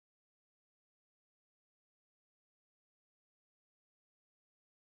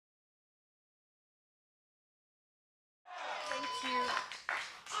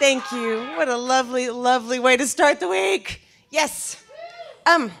Thank you. What a lovely, lovely way to start the week. Yes.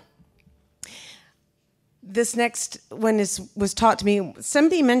 This next one was taught to me.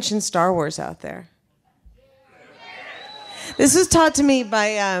 Somebody mentioned Star Wars out there. This was taught to me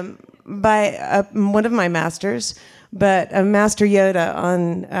by one of my masters, but Master Yoda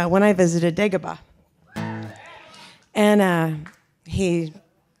on when I visited Dagobah. And he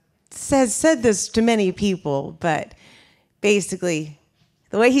said this to many people, but basically,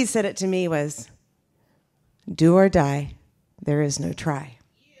 the way he said it to me was, do or die, there is no try.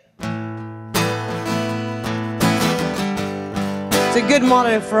 It's a good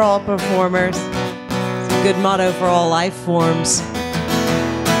motto for all performers. It's a good motto for all life forms.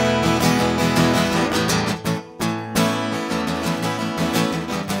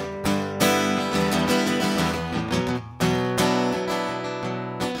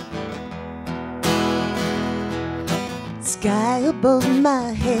 Sky above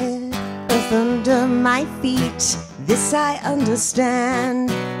my head, earth under my feet. This I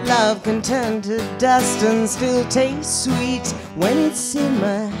understand. Love can turn to dust and still taste sweet when it's in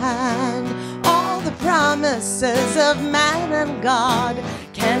my hand. All the promises of man and God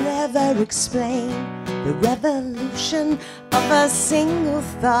can never explain the revolution of a single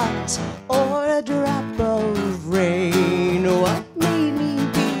thought or a drop of rain. What made me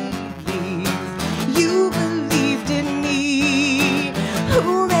believe you believed in me?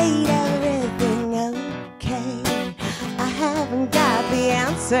 Who made everything okay? I haven't got the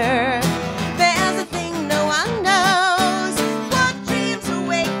answer. There's a thing no one knows. What dreams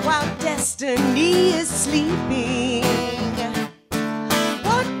awake while destiny is sleeping?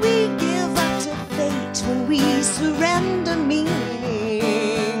 What we give up to fate when we surrender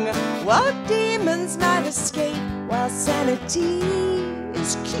meaning? What demons might escape while sanity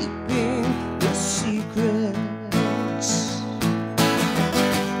is keeping the secret?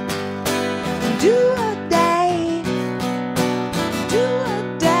 Do or die, do or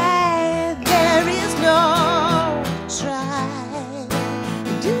die, there is no try.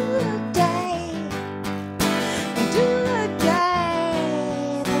 Do or die, do or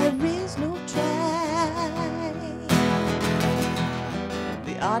die, there is no try.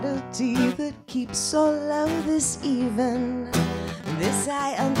 The oddity that keeps all of this even, this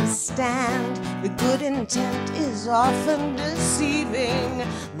I understand. The good intent is often deceiving.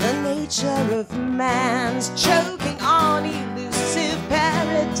 The nature of man's choking on elusive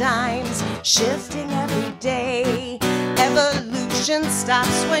paradigms, shifting every day. Evolution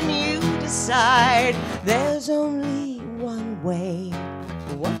stops when you decide there's only one way.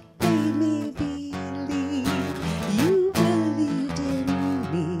 What made me believe you believed in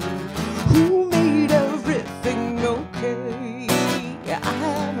me? Who made everything okay? I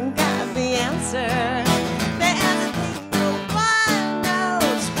haven't got the answer. There's a thing no one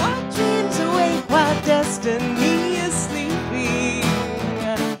knows. What dreams awake while destiny is sleeping?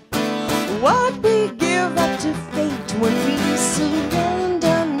 What we give up to fate when we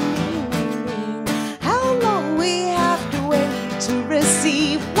surrender meaning? How long we have to wait to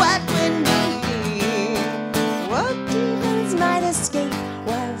receive what we're needing? What demons might escape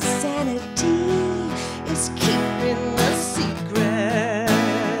while sanity is keeping the secret?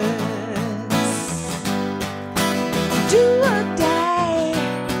 Do or die,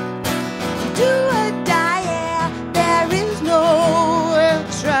 do or die, yeah, there is no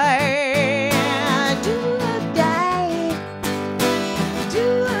try. Do or die, do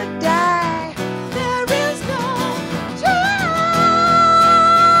or die, there is no try.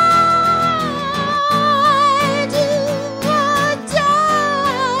 Do or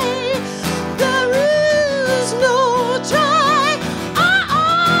die, there is no try.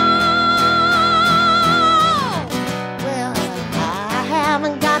 Well, I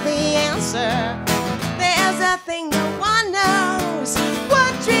haven't got the answer. There's a thing no one knows.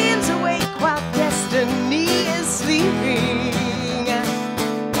 What dreams awake while destiny is sleeping?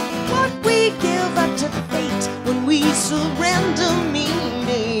 What we give up to fate when we surrender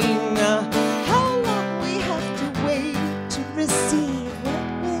meaning? How long we have to wait to receive what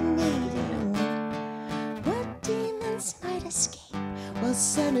we're needing? What demons might escape while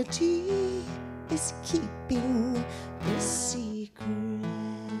sanity is keeping the secret?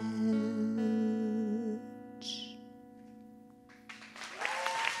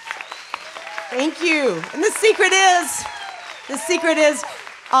 Thank you. And the secret is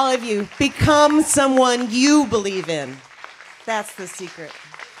all of you become someone you believe in. That's the secret.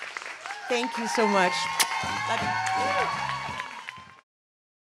 Thank you so much. Love you.